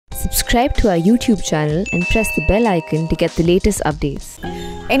Subscribe to our YouTube channel and press the bell icon to get the latest updates.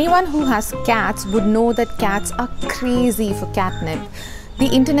 Anyone who has cats would know that cats are crazy for catnip. The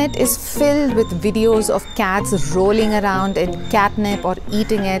internet is filled with videos of cats rolling around in catnip or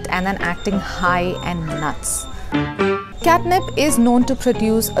eating it and then acting high and nuts. Catnip is known to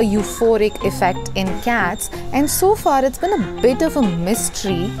produce a euphoric effect in cats, and so far it's been a bit of a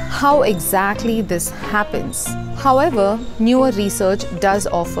mystery how exactly this happens. However, newer research does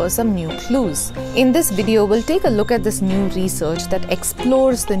offer some new clues. In this video, we'll take a look at this new research that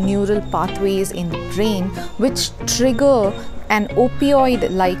explores the neural pathways in the brain which trigger an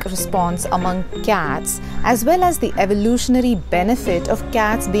opioid-like response among cats, as well as the evolutionary benefit of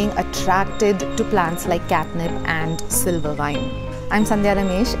cats being attracted to plants like catnip and silver vine. I'm Sandhya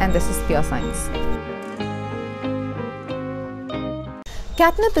Ramesh and this is Pure Science.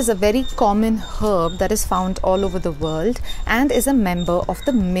 Catnip is a very common herb that is found all over the world and is a member of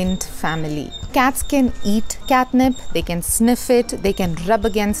the mint family. Cats can eat catnip, they can sniff it, they can rub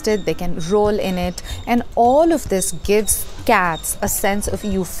against it, they can roll in it, and all of this gives cats a sense of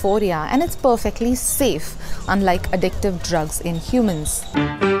euphoria, and it's perfectly safe, unlike addictive drugs in humans.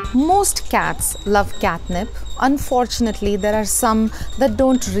 Most cats love catnip. Unfortunately, there are some that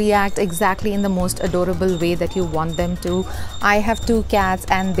don't react exactly in the most adorable way that you want them to. I have 2 cats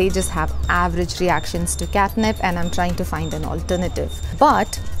and they just have average reactions to catnip, and I'm trying to find an alternative.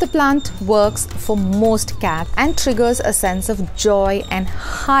 But the plant works for most cats and triggers a sense of joy and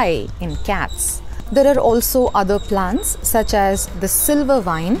high in cats. There are also other plants such as the silver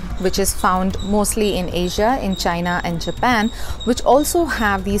vine, which is found mostly in Asia, in China and Japan, which also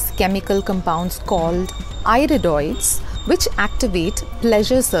have these chemical compounds called iridoids, which activate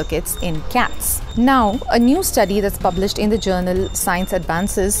pleasure circuits in cats. Now, a new study that's published in the journal Science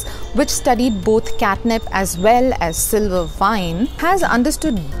Advances, which studied both catnip as well as silver vine, has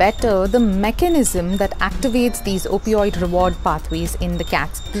understood better the mechanism that activates these opioid reward pathways in the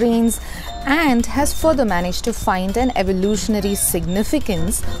cat's brains, and has further managed to find an evolutionary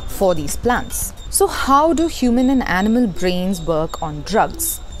significance for these plants. So how do human and animal brains work on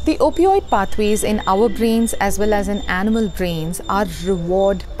drugs? The opioid pathways in our brains as well as in animal brains are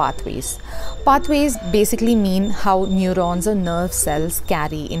reward pathways. Pathways basically mean how neurons or nerve cells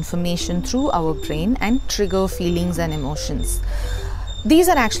carry information through our brain and trigger feelings and emotions. These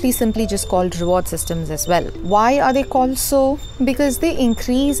are actually simply just called reward systems as well. Why are they called so? Because they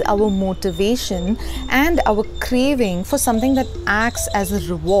increase our motivation and our craving for something that acts as a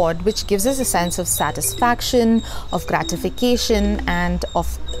reward, which gives us a sense of satisfaction, of gratification, and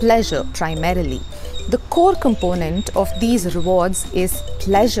of pleasure primarily. The core component of these rewards is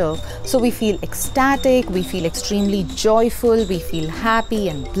pleasure. So we feel ecstatic, we feel extremely joyful, we feel happy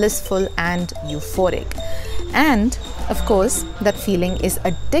and blissful and euphoric. And of course, that feeling is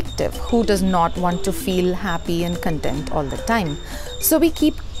addictive. Who does not want to feel happy and content all the time? So we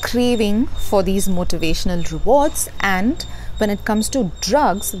keep craving for these motivational rewards, and when it comes to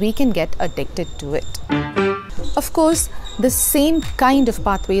drugs, we can get addicted to it. Of course, the same kind of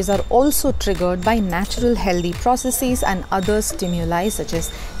pathways are also triggered by natural healthy processes and other stimuli such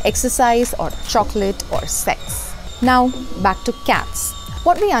as exercise or chocolate or sex. Now, back to cats.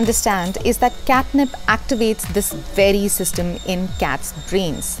 What we understand is that catnip activates this very system in cats'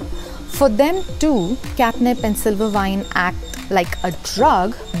 brains. For them too, catnip and silver vine act like a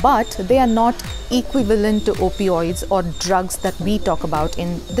drug, but they are not equivalent to opioids or drugs that we talk about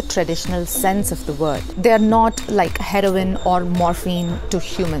in the traditional sense of the word. They are not like heroin or morphine to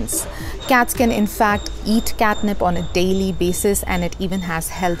humans. Cats can in fact eat catnip on a daily basis, and it even has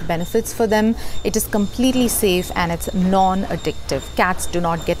health benefits for them. It is completely safe and it's non-addictive. Cats do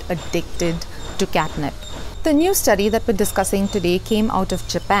not get addicted to catnip. The new study that we're discussing today came out of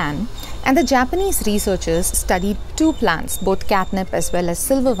Japan, and the Japanese researchers studied 2 plants, both catnip as well as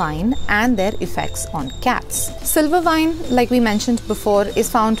silver vine, and their effects on cats. Silver vine, like we mentioned before, is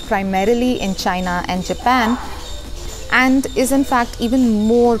found primarily in China and Japan and is in fact even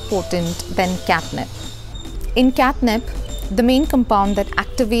more potent than catnip. In catnip, the main compound that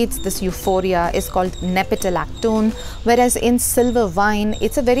activates this euphoria is called NEPETALACTOL, whereas in silver vine,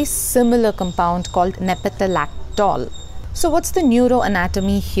 it's a very similar compound called NEPETALACTOL. So what's the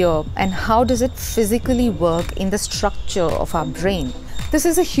neuroanatomy here, and how does it physically work in the structure of our brain? This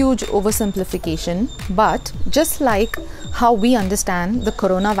is a huge oversimplification, but just like how we understand the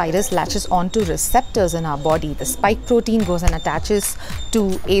coronavirus latches onto receptors in our body, the spike protein goes and attaches to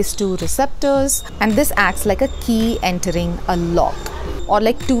ACE2 receptors, and this acts like a key entering a lock. or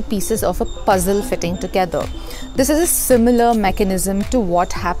like two pieces of a puzzle fitting together. This is a similar mechanism to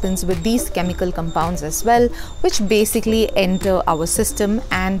what happens with these chemical compounds as well, which basically enter our system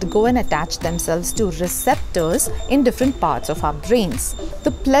and go and attach themselves to receptors in different parts of our brains.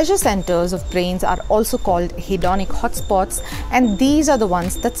 The pleasure centers of brains are also called hedonic hotspots, and these are the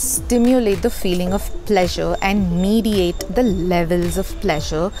ones that stimulate the feeling of pleasure and mediate the levels of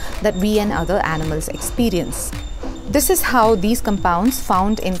pleasure that we and other animals experience. This is how these compounds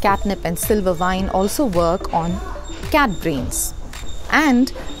found in catnip and silver vine also work on cat brains.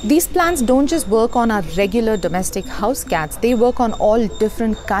 And these plants don't just work on our regular domestic house cats, they work on all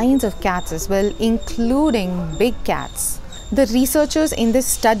different kinds of cats as well, including big cats. The researchers in this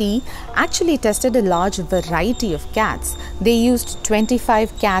study actually tested a large variety of cats. They used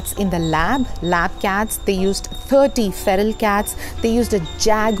 25 cats in the lab cats, they used 30 feral cats, they used a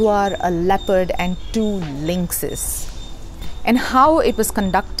jaguar, a leopard and 2 lynxes. And how it was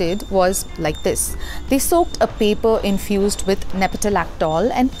conducted was like this. They soaked a paper infused with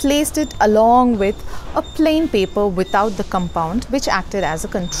NEPETALACTOL and placed it along with a plain paper without the compound, which acted as a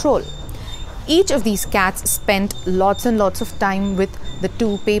control. Each of these cats spent lots and lots of time with the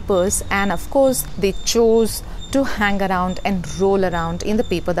 2 papers, and of course they chose to hang around and roll around in the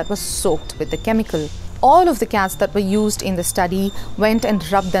paper that was soaked with the chemical. All of the cats that were used in the study went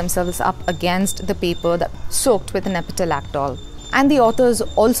and rubbed themselves up against the paper that soaked with NEPETALACTOL. And the authors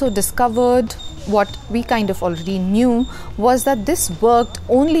also discovered what we kind of already knew, was that this worked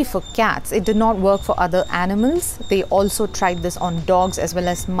only for cats. It did not work for other animals. They also tried this on dogs as well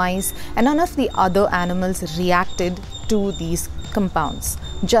as mice, and none of the other animals reacted to these compounds.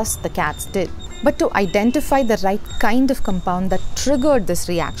 Just the cats did. But to identify the right kind of compound that triggered this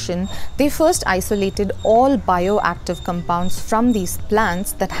reaction, they first isolated all bioactive compounds from these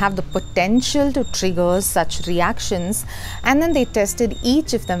plants that have the potential to trigger such reactions, and then they tested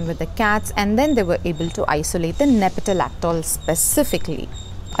each of them with the cats, and then they were able to isolate the NEPETALACTOL specifically.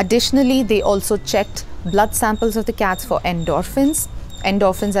 Additionally, they also checked blood samples of the cats for endorphins.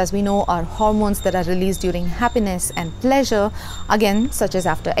 Endorphins, as we know, are hormones that are released during happiness and pleasure, again, such as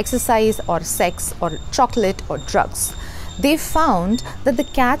after exercise or sex or chocolate or drugs. They found that the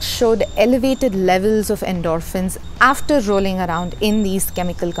cats showed elevated levels of endorphins after rolling around in these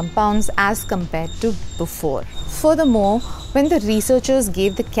chemical compounds as compared to before. Furthermore, when the researchers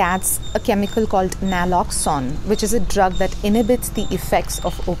gave the cats a chemical called naloxone, which is a drug that inhibits the effects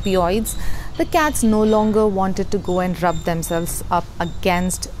of opioids, the cats no longer wanted to go and rub themselves up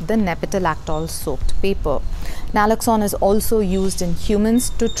against the NEPETALACTOL soaked paper. Naloxone is also used in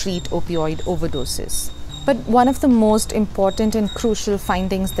humans to treat opioid overdoses. But one of the most important and crucial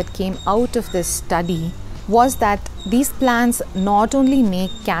findings that came out of this study was that these plants not only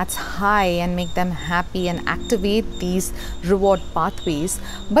make cats high and make them happy and activate these reward pathways,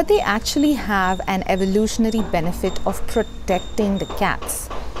 but they actually have an evolutionary benefit of protecting the cats.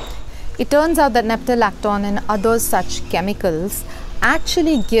 It turns out that NEPETALACTOL and other such chemicals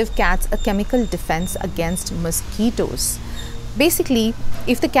actually give cats a chemical defense against mosquitoes. Basically,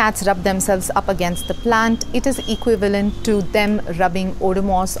 if the cats rub themselves up against the plant, it is equivalent to them rubbing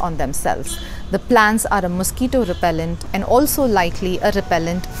Odomos on themselves. The plants are a mosquito repellent and also likely a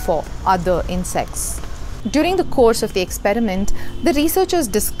repellent for other insects. During the course of the experiment, the researchers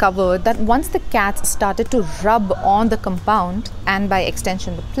discovered that once the cats started to rub on the compound, and by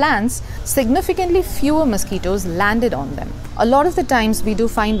extension the plants, significantly fewer mosquitoes landed on them. A lot of the times we do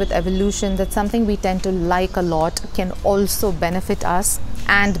find with evolution that something we tend to like a lot can also benefit us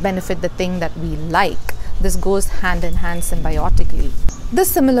and benefit the thing that we like. This goes hand in hand symbiotically.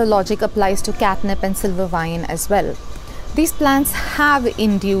 This similar logic applies to catnip and silver vine as well. These plants have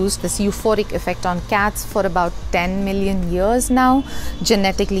induced this euphoric effect on cats for about 10 million years now,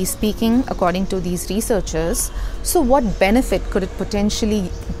 genetically speaking, according to these researchers. So what benefit could it potentially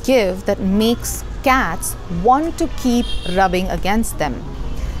give that makes cats want to keep rubbing against them?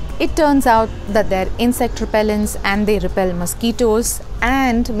 It turns out that they're insect repellents and they repel mosquitoes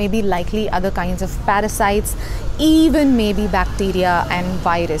and maybe likely other kinds of parasites, even maybe bacteria and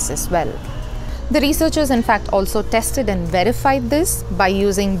virus as well. The researchers in fact also tested and verified this by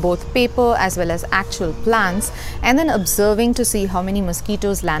using both paper as well as actual plants and then observing to see how many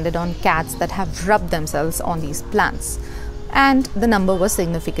mosquitoes landed on cats that have rubbed themselves on these plants. And the number was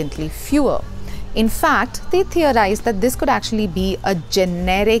significantly fewer. In fact, they theorized that this could actually be a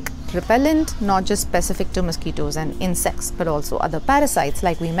generic repellent, not just specific to mosquitoes and insects, but also other parasites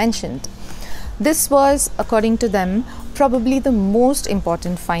like we mentioned. This was, according to them, probably the most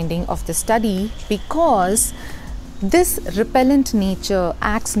important finding of the study because this repellent nature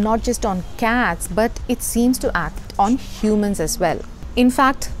acts not just on cats, but it seems to act on humans as well. In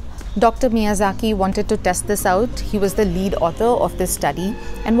fact, Dr. Miyazaki wanted to test this out. He was the lead author of this study,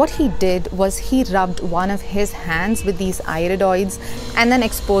 and what he did was he rubbed one of his hands with these iridoids and then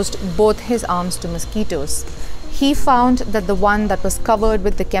exposed both his arms to mosquitoes. He found that the one that was covered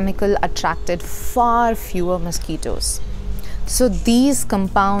with the chemical attracted far fewer mosquitoes. So these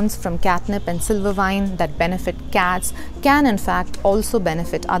compounds from catnip and silver vine that benefit cats can in fact also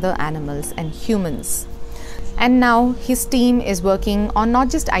benefit other animals and humans. And now his team is working on not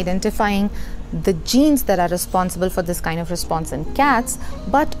just identifying the genes that are responsible for this kind of response in cats,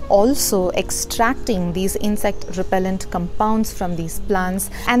 but also extracting these insect repellent compounds from these plants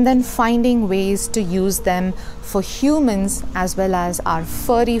and then finding ways to use them for humans as well as our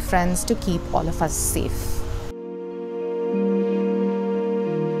furry friends to keep all of us safe.